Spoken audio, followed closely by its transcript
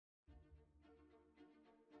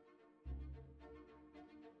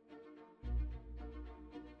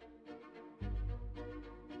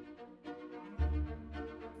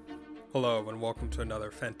Hello, and welcome to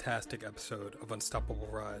another fantastic episode of Unstoppable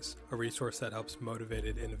Rise, a resource that helps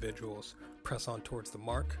motivated individuals press on towards the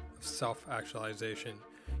mark of self-actualization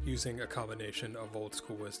using a combination of old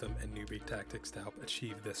school wisdom and newbie tactics to help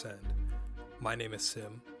achieve this end. My name is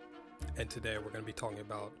Sim, and today we're going to be talking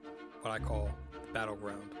about what I call the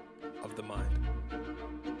battleground of the mind.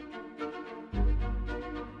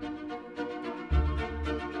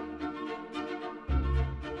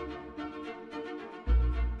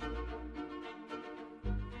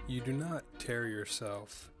 You do not tear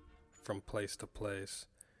yourself from place to place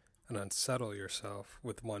and unsettle yourself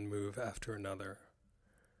with one move after another.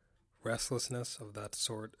 Restlessness of that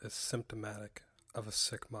sort is symptomatic of a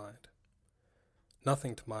sick mind.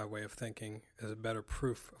 Nothing, to my way of thinking, is a better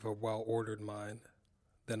proof of a well-ordered mind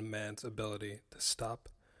than a man's ability to stop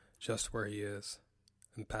just where he is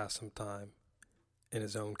and pass some time in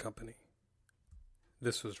his own company.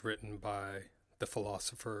 This was written by the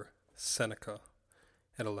philosopher Seneca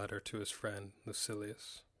in a letter to his friend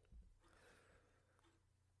Lucilius.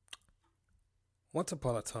 Once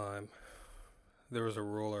upon a time, there was a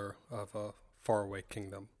ruler of a faraway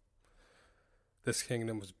kingdom. This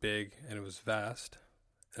kingdom was big and it was vast,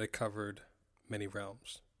 and it covered many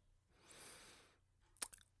realms.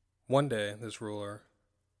 One day, this ruler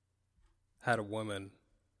had a woman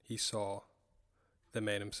he saw that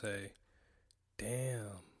made him say,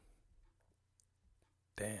 Damn,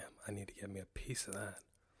 I need to get me a piece of that.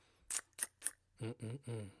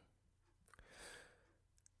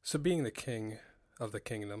 So being the king of the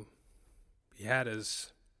kingdom, he had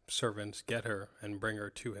his servants get her and bring her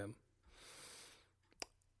to him.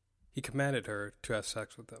 He commanded her to have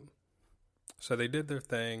sex with them. So they did their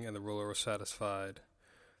thing and the ruler was satisfied.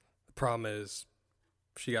 The problem is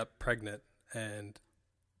she got pregnant and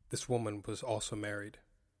this woman was also married.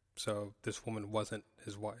 So this woman wasn't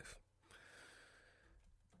his wife.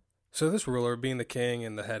 So this ruler, being the king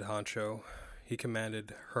and the head honcho, he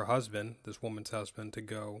commanded her husband, this woman's husband, to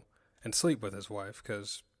go and sleep with his wife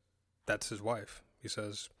because that's his wife. He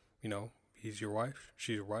says, he's your wife,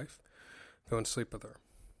 she's your wife, go and sleep with her.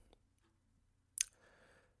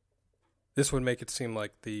 This would make it seem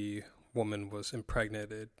like the woman was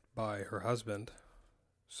impregnated by her husband.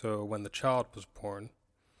 So when the child was born,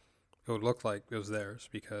 it would look like it was theirs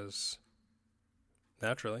because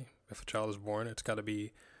naturally, if a child is born, it's got to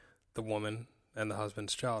be the woman and the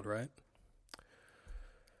husband's child, right?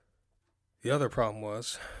 The other problem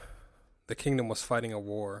was the kingdom was fighting a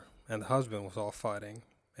war and the husband was all fighting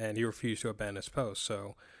and he refused to abandon his post.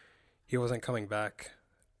 So he wasn't coming back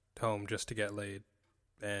home just to get laid.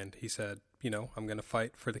 And he said, I'm going to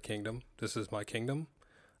fight for the kingdom. This is my kingdom.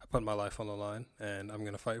 I put my life on the line and I'm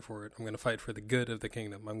going to fight for it. I'm going to fight for the good of the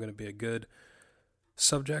kingdom. I'm going to be a good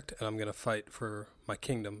subject and I'm going to fight for my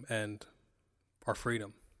kingdom and our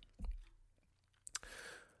freedom.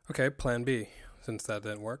 Okay, plan B, since that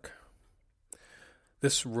didn't work.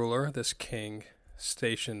 This ruler, this king,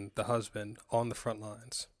 stationed the husband on the front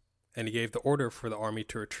lines, and he gave the order for the army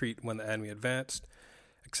to retreat when the enemy advanced,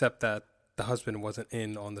 except that the husband wasn't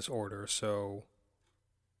in on this order, so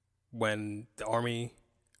when the army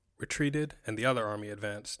retreated and the other army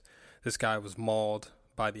advanced, this guy was mauled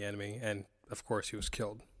by the enemy, and of course he was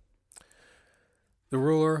killed. The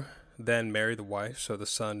ruler then married the wife, so the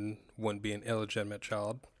son wouldn't be an illegitimate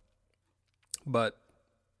child. But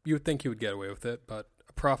you would think he would get away with it, but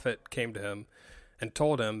a prophet came to him and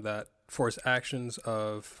told him that for his actions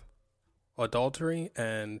of adultery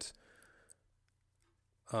and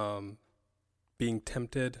being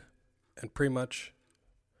tempted and pretty much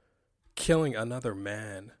killing another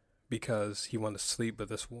man because he wanted to sleep with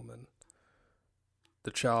this woman,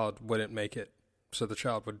 the child wouldn't make it. So the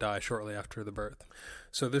child would die shortly after the birth.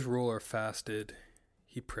 So this ruler fasted,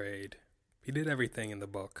 he prayed, he did everything in the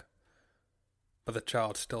book. But the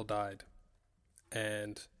child still died.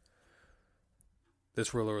 And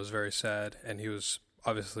this ruler was very sad, and he was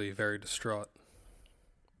obviously very distraught.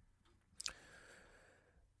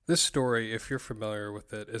 This story, if you're familiar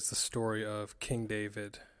with it, is the story of King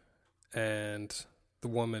David, and the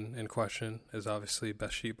woman in question is obviously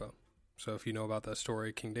Bathsheba. So if you know about that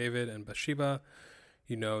story, King David and Bathsheba,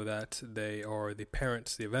 you know that they are the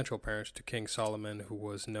eventual parents to King Solomon, who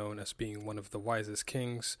was known as being one of the wisest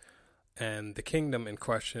kings. And the kingdom in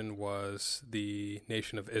question was the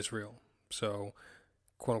nation of Israel. So,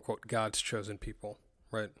 quote unquote, God's chosen people,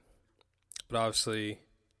 right? But obviously,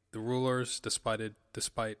 the rulers,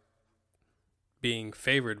 despite being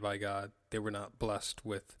favored by God, they were not blessed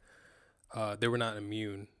with, they were not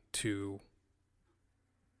immune to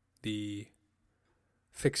the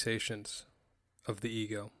fixations of the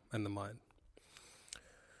ego and the mind.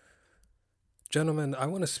 Gentlemen, I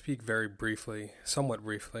want to speak very briefly, somewhat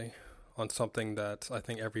briefly, on something that I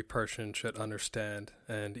think every person should understand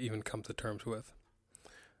and even come to terms with.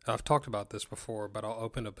 I've talked about this before, but I'll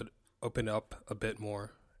open up a bit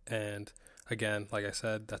more. And again, like I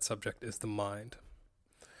said, that subject is the mind.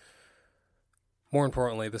 More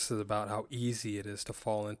importantly, this is about how easy it is to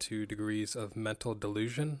fall into degrees of mental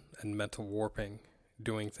delusion and mental warping,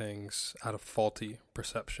 doing things out of faulty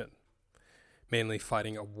perception, mainly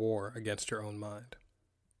fighting a war against your own mind.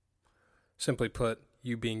 Simply put,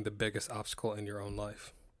 you being the biggest obstacle in your own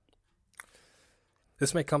life.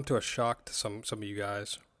 This may come to a shock to some of you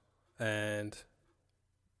guys, and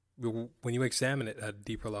when you examine it at a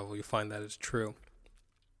deeper level, you find that it's true.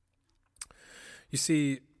 You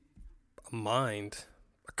see, a mind,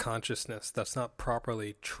 a consciousness that's not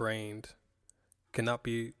properly trained cannot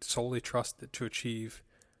be solely trusted to achieve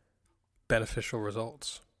beneficial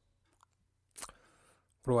results.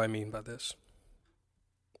 What do I mean by this?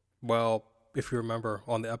 Well, if you remember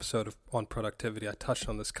on the episode on productivity, I touched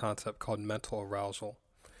on this concept called mental arousal.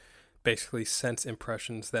 Basically, sense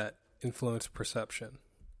impressions that influence perception.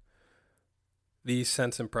 These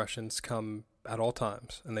sense impressions come at all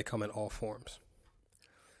times, and they come in all forms.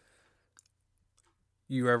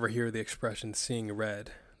 You ever hear the expression seeing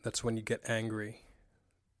red? That's when you get angry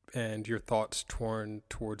and your thoughts turn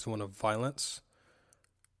towards one of violence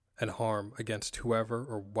and harm against whoever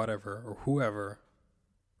or whatever or whoever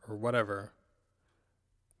or whatever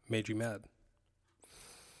made you mad.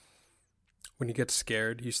 When you get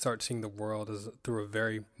scared, you start seeing the world through a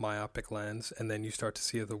very myopic lens, and then you start to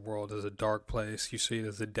see the world as a dark place. You see it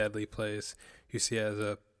as a deadly place. You see it as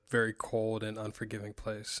a very cold and unforgiving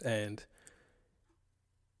place, and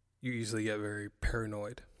you easily get very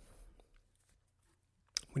paranoid.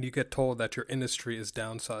 When you get told that your industry is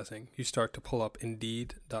downsizing, you start to pull up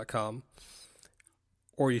Indeed.com,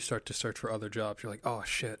 or you start to search for other jobs. You're like, oh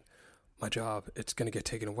shit, my job, it's going to get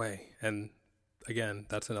taken away. And again,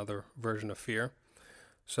 that's another version of fear.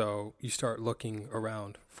 So you start looking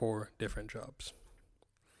around for different jobs.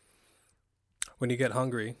 When you get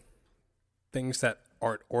hungry, things that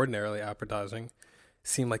aren't ordinarily appetizing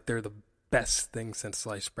seem like they're the best thing since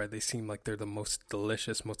sliced bread. They seem like they're the most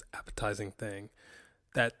delicious, most appetizing thing.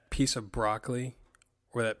 That piece of broccoli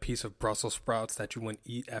or that piece of Brussels sprouts that you wouldn't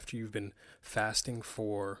eat after you've been fasting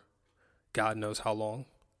for God knows how long,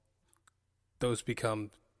 those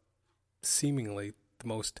become seemingly the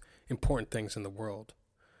most important things in the world.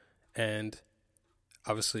 And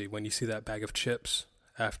obviously, when you see that bag of chips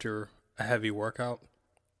after a heavy workout,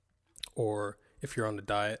 or if you're on a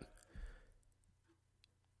diet,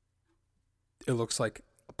 it looks like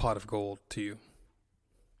a pot of gold to you.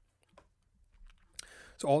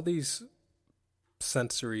 So all these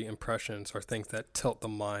sensory impressions are things that tilt the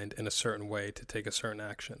mind in a certain way to take a certain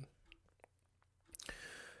action.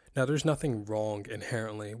 Now, there's nothing wrong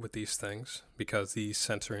inherently with these things, because these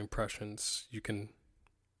sensory impressions, you can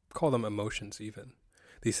call them emotions even.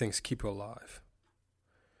 These things keep you alive.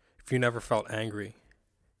 If you never felt angry,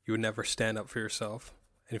 you would never stand up for yourself.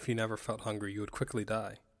 And if you never felt hungry, you would quickly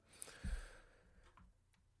die.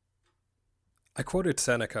 I quoted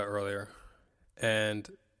Seneca earlier, and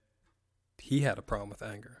he had a problem with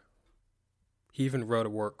anger. He even wrote a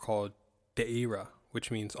work called De Ira, which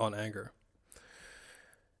means on anger.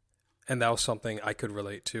 And that was something I could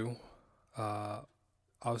relate to.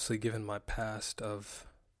 Obviously, given my past of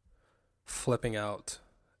flipping out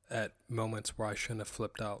at moments where I shouldn't have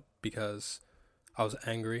flipped out because I was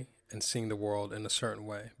angry and seeing the world in a certain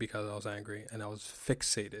way because I was angry, and I was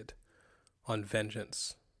fixated on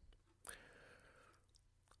vengeance.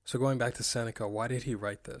 So going back to Seneca, why did he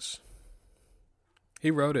write this?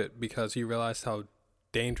 He wrote it because he realized how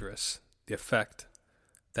dangerous the effect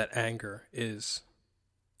that anger is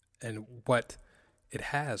and what it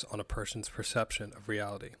has on a person's perception of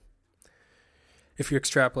reality. If you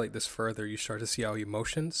extrapolate this further, you start to see how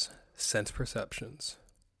emotions, sense perceptions,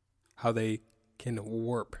 how they can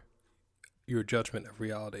warp your judgment of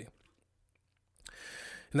reality.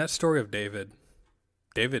 In that story of David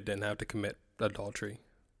didn't have to commit adultery.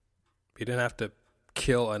 He didn't have to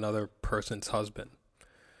kill another person's husband.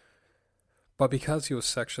 But because he was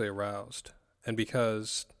sexually aroused, and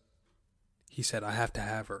because he said, I have to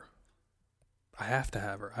have her.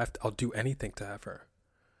 I'll do anything to have her.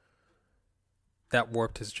 That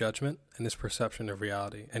warped his judgment and his perception of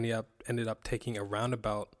reality, and he ended up taking a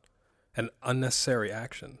roundabout and unnecessary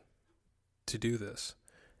action to do this.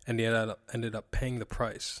 And he ended up paying the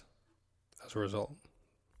price as a result.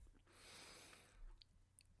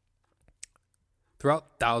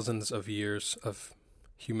 Throughout thousands of years of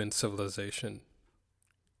human civilization,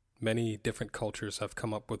 many different cultures have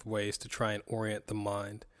come up with ways to try and orient the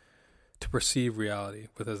mind to perceive reality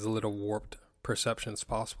with as little warped perception as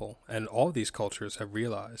possible. And all of these cultures have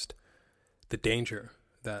realized the danger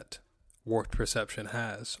that warped perception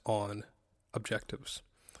has on objectives.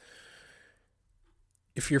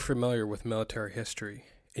 If you're familiar with military history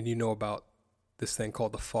and you know about this thing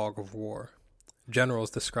called the fog of war,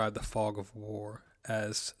 generals describe the fog of war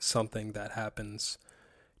as something that happens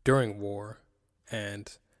during war.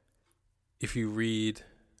 And if you read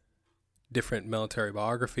different military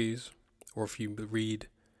biographies, or if you read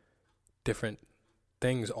different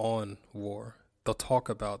things on war, they'll talk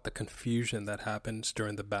about the confusion that happens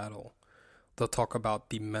during the battle. They'll talk about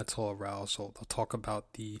the mental arousal. They'll talk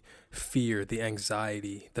about the fear, the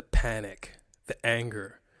anxiety, the panic, the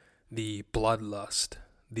anger, the bloodlust,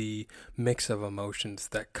 the mix of emotions,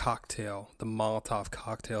 that cocktail, the Molotov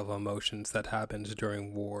cocktail of emotions that happens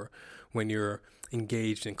during war when you're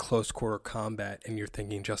engaged in close quarter combat and you're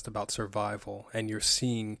thinking just about survival, and you're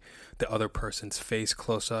seeing the other person's face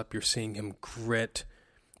close up. You're seeing him grit.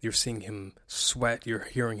 You're seeing him sweat. You're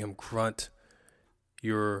hearing him grunt.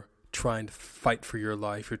 You're trying to fight for your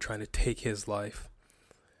life. You're trying to take his life.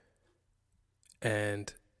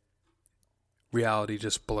 And reality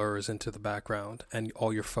just blurs into the background, and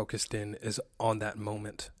all you're focused in is on that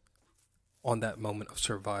moment of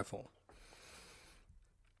survival.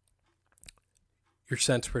 Your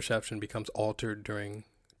sense perception becomes altered during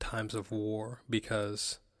times of war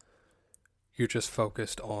because you're just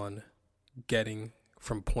focused on getting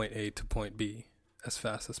from point A to point B as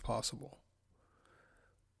fast as possible.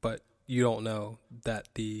 But you don't know that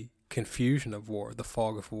the confusion of war, the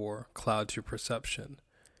fog of war, clouds your perception,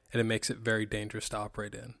 and it makes it very dangerous to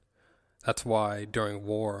operate in. That's why during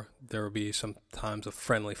war there will be some times of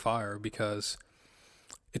friendly fire, because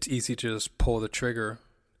it's easy to just pull the trigger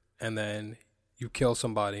and then you kill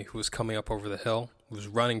somebody who was coming up over the hill, who was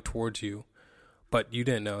running towards you, but you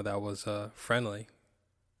didn't know that was friendly.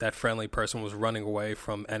 That friendly person was running away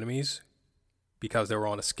from enemies because they were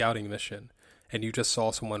on a scouting mission, and you just saw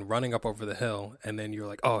someone running up over the hill, and then you're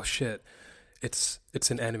like, oh shit, it's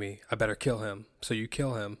an enemy, I better kill him. So you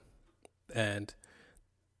kill him, and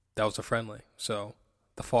that was a friendly. So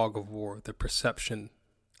the fog of war, the perception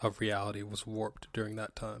of reality was warped during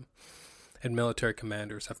that time. And military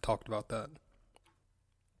commanders have talked about that.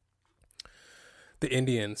 The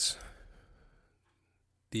Indians,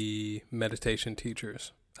 the meditation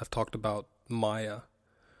teachers, have talked about Maya,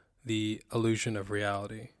 the illusion of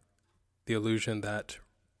reality, the illusion that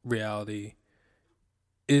reality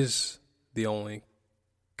is the only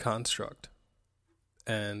construct.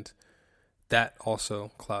 And that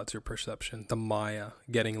also clouds your perception. The Maya,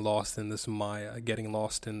 getting lost in this Maya, getting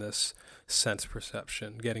lost in this sense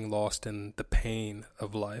perception, getting lost in the pain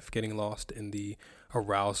of life, getting lost in the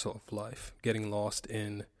arousal of life, getting lost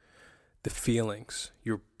in the feelings.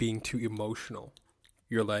 You're being too emotional.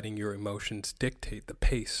 You're letting your emotions dictate the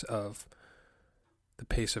pace of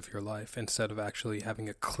your life instead of actually having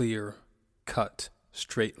a clear cut,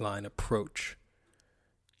 straight line approach.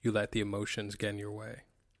 You let the emotions get in your way.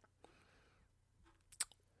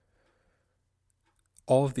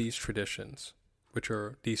 All of these traditions,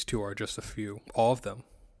 these two are just a few, all of them,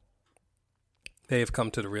 they have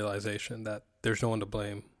come to the realization that there's no one to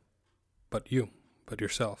blame but you, but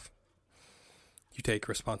yourself. You take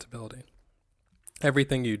responsibility.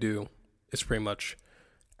 Everything you do is pretty much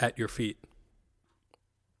at your feet.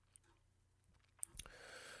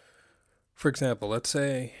 For example, let's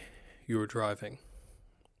say you were driving.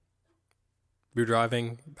 You're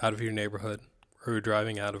driving out of your neighborhood, or you're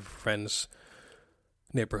driving out of a friend's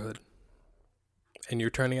neighborhood, and you're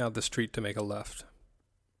turning out the street to make a left.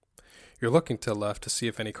 You're looking to the left to see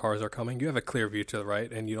if any cars are coming. You have a clear view to the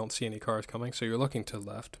right, and you don't see any cars coming, so you're looking to the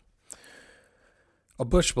left. A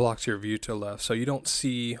bush blocks your view to the left, so you don't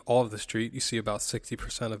see all of the street. You see about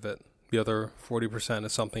 60% of it. The other 40%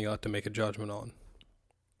 is something you have to make a judgment on.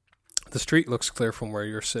 The street looks clear from where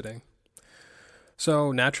you're sitting.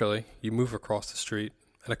 So naturally, you move across the street,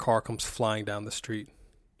 and a car comes flying down the street.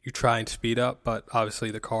 You try and speed up, but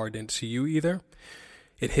obviously the car didn't see you either.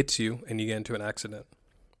 It hits you, and you get into an accident.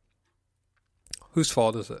 Whose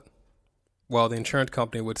fault is it? Well, the insurance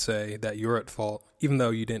company would say that you're at fault, even though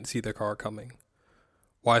you didn't see the car coming.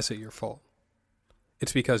 Why is it your fault?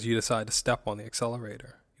 It's because you decide to step on the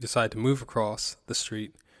accelerator. You decide to move across the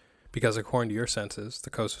street because, according to your senses, the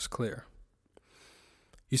coast was clear.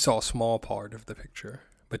 You saw a small part of the picture,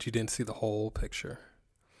 but you didn't see the whole picture.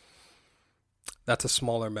 That's a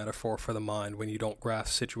smaller metaphor for the mind when you don't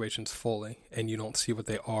grasp situations fully and you don't see what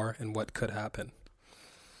they are and what could happen.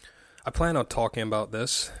 I plan on talking about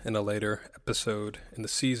this in a later episode in the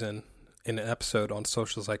season, in an episode on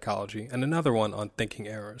social psychology, and another one on thinking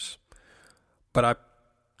errors. But I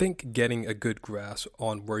think getting a good grasp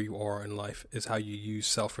on where you are in life is how you use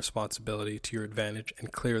self-responsibility to your advantage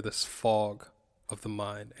and clear this fog of the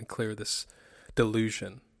mind and clear this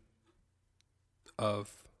delusion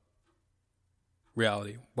of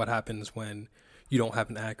reality. What happens when you don't have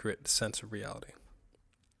an accurate sense of reality?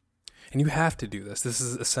 And you have to do this. This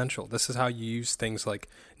is essential. This is how you use things like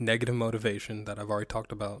negative motivation that I've already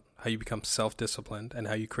talked about, how you become self-disciplined, and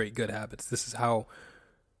how you create good habits. This is how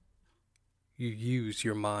you use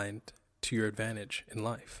your mind to your advantage in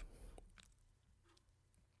life.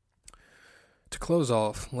 To close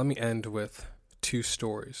off, let me end with 2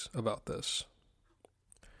 stories about this.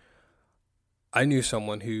 I knew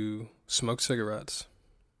someone who smoked cigarettes,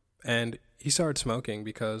 and he started smoking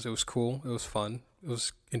because it was cool, it was fun, it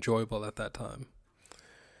was enjoyable at that time.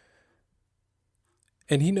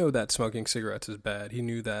 And he knew that smoking cigarettes is bad. He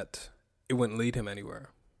knew that it wouldn't lead him anywhere.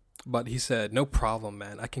 But he said, no problem,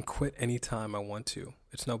 man. I can quit anytime I want to.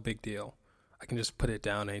 It's no big deal. I can just put it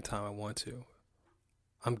down anytime I want to.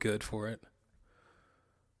 I'm good for it.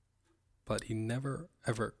 But he never,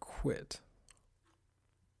 ever quit.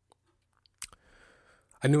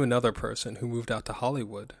 I knew another person who moved out to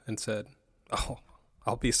Hollywood and said, oh,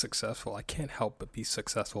 I'll be successful. I can't help but be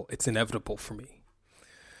successful. It's inevitable for me.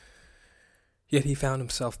 Yet he found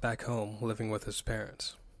himself back home living with his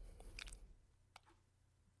parents.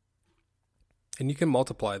 And you can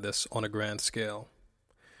multiply this on a grand scale.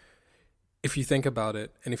 If you think about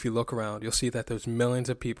it, and if you look around, you'll see that there's millions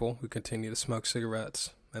of people who continue to smoke cigarettes,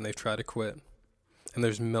 and they've tried to quit. And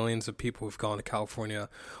there's millions of people who've gone to California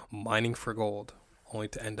mining for gold, only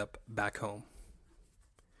to end up back home.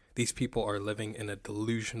 These people are living in a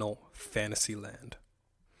delusional fantasy land.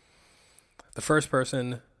 The first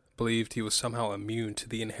person believed he was somehow immune to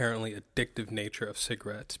the inherently addictive nature of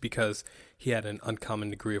cigarettes because he had an uncommon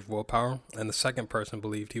degree of willpower, and the second person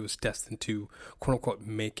believed he was destined to quote-unquote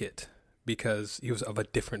make it because he was of a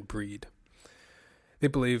different breed. They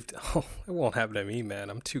believed, oh, it won't happen to me, man,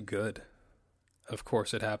 I'm too good. Of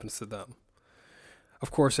course it happens to them.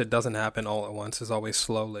 Of course it doesn't happen all at once, it's always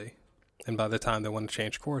slowly, and by the time they want to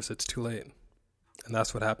change course, it's too late. And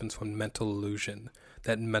that's what happens when mental illusion,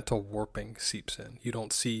 that mental warping seeps in. You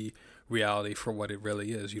don't see reality for what it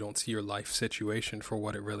really is. You don't see your life situation for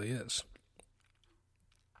what it really is.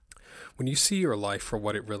 When you see your life for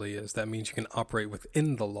what it really is, that means you can operate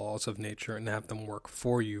within the laws of nature and have them work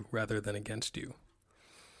for you rather than against you.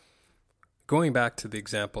 Going back to the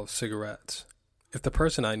example of cigarettes, if the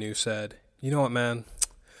person I knew said, you know what, man,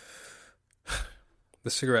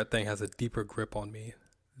 the cigarette thing has a deeper grip on me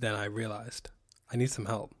than I realized. I need some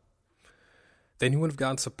help. Then he would have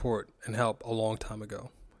gotten support and help a long time ago.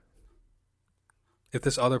 If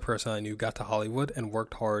this other person I knew got to Hollywood and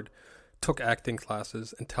worked hard, took acting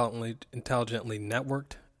classes, intelligently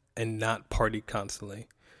networked, and not partied constantly,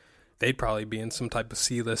 they'd probably be in some type of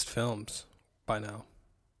C-list films by now.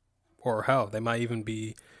 Or hell, they might even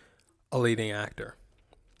be a leading actor.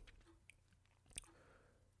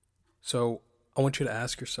 So I want you to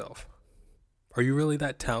ask yourself, are you really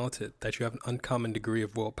that talented that you have an uncommon degree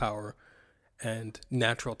of willpower and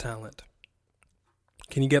natural talent?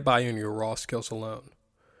 Can you get by on your raw skills alone?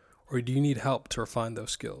 Or do you need help to refine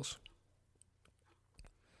those skills?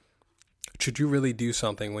 Should you really do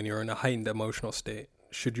something when you're in a heightened emotional state?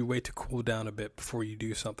 Should you wait to cool down a bit before you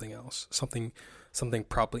do something else? Something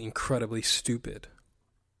probably incredibly stupid?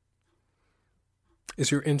 Is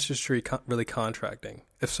your industry really contracting?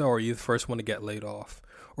 If so, are you the first one to get laid off?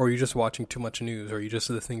 Or are you just watching too much news? Or are you just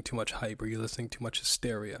listening to too much hype? Or are you listening to too much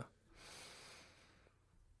hysteria?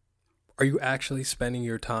 Are you actually spending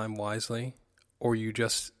your time wisely? Or are you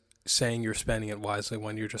just saying you're spending it wisely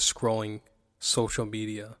when you're just scrolling social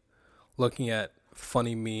media, looking at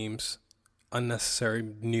funny memes, unnecessary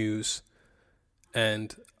news,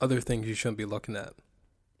 and other things you shouldn't be looking at?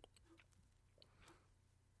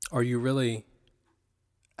 Are you really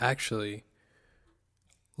actually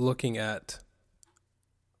looking at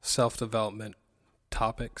self-development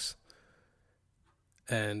topics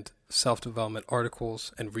and self-development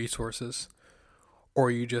articles and resources? Or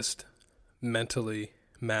are you just mentally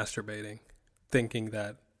masturbating, thinking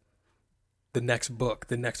that the next book,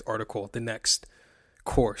 the next article, the next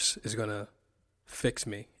course is going to fix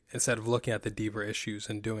me, instead of looking at the deeper issues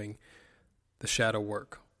and doing the shadow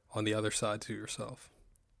work on the other side to yourself?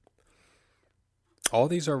 All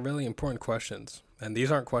these are really important questions, and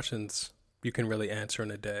these aren't questions you can really answer in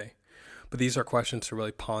a day, but these are questions to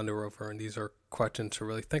really ponder over, and these are questions to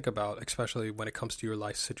really think about, especially when it comes to your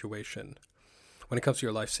life situation. when it comes to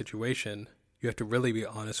your life situation, you have to really be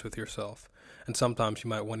honest with yourself. And sometimes you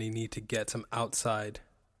might need to get some outside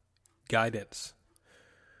guidance.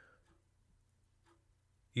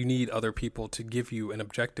 You need other people to give you an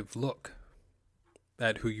objective look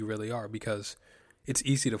at who you really are, because it's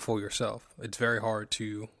easy to fool yourself. It's very hard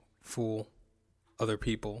to fool other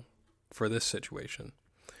people for this situation.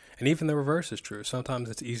 And even the reverse is true. Sometimes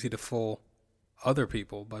it's easy to fool other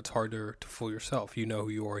people, but it's harder to fool yourself. You know who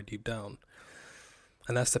you are deep down.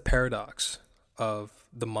 And that's the paradox of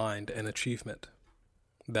the mind and achievement,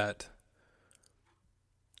 that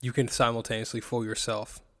you can simultaneously fool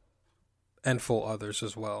yourself and fool others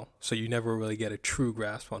as well. So you never really get a true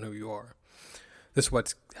grasp on who you are. This is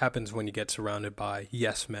what happens when you get surrounded by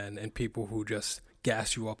yes men and people who just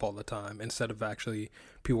gas you up all the time, instead of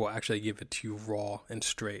people actually give it to you raw and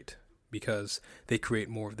straight, because they create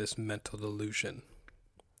more of this mental delusion,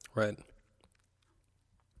 right?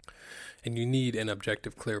 And you need an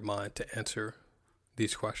objective, clear mind to answer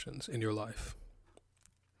these questions in your life.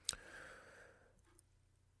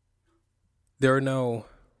 There are no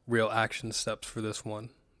real action steps for this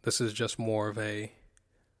one. This is just more of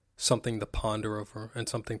something to ponder over and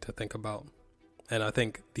something to think about. And I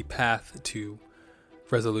think the path to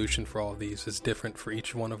resolution for all of these is different for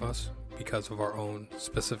each one of us because of our own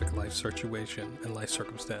specific life situation and life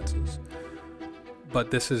circumstances.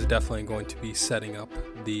 But this is definitely going to be setting up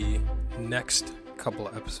the next couple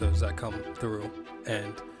of episodes that come through,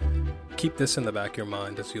 and keep this in the back of your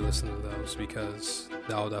mind as you listen to those, because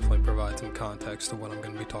that will definitely provide some context to what I'm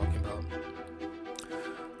going to be talking about.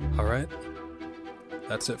 All right,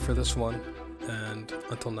 that's it for this one, and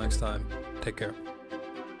until next time, take care.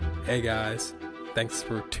 Hey guys, thanks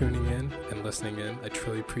for tuning in and listening in. I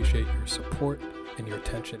truly appreciate your support and your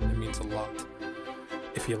attention. It means a lot.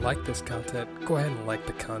 If you like this content, go ahead and like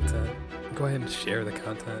the content. Go ahead and share the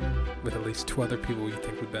content with at least 2 other people you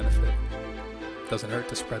think would benefit. Doesn't hurt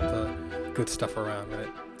to spread the good stuff around, right?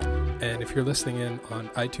 And if you're listening in on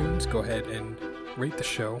iTunes, go ahead and rate the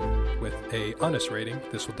show with a honest rating.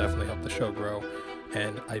 This will definitely help the show grow,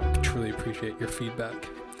 and I truly appreciate your feedback.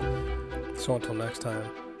 So until next time,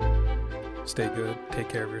 stay good, take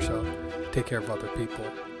care of yourself, take care of other people,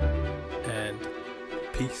 and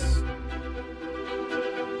peace.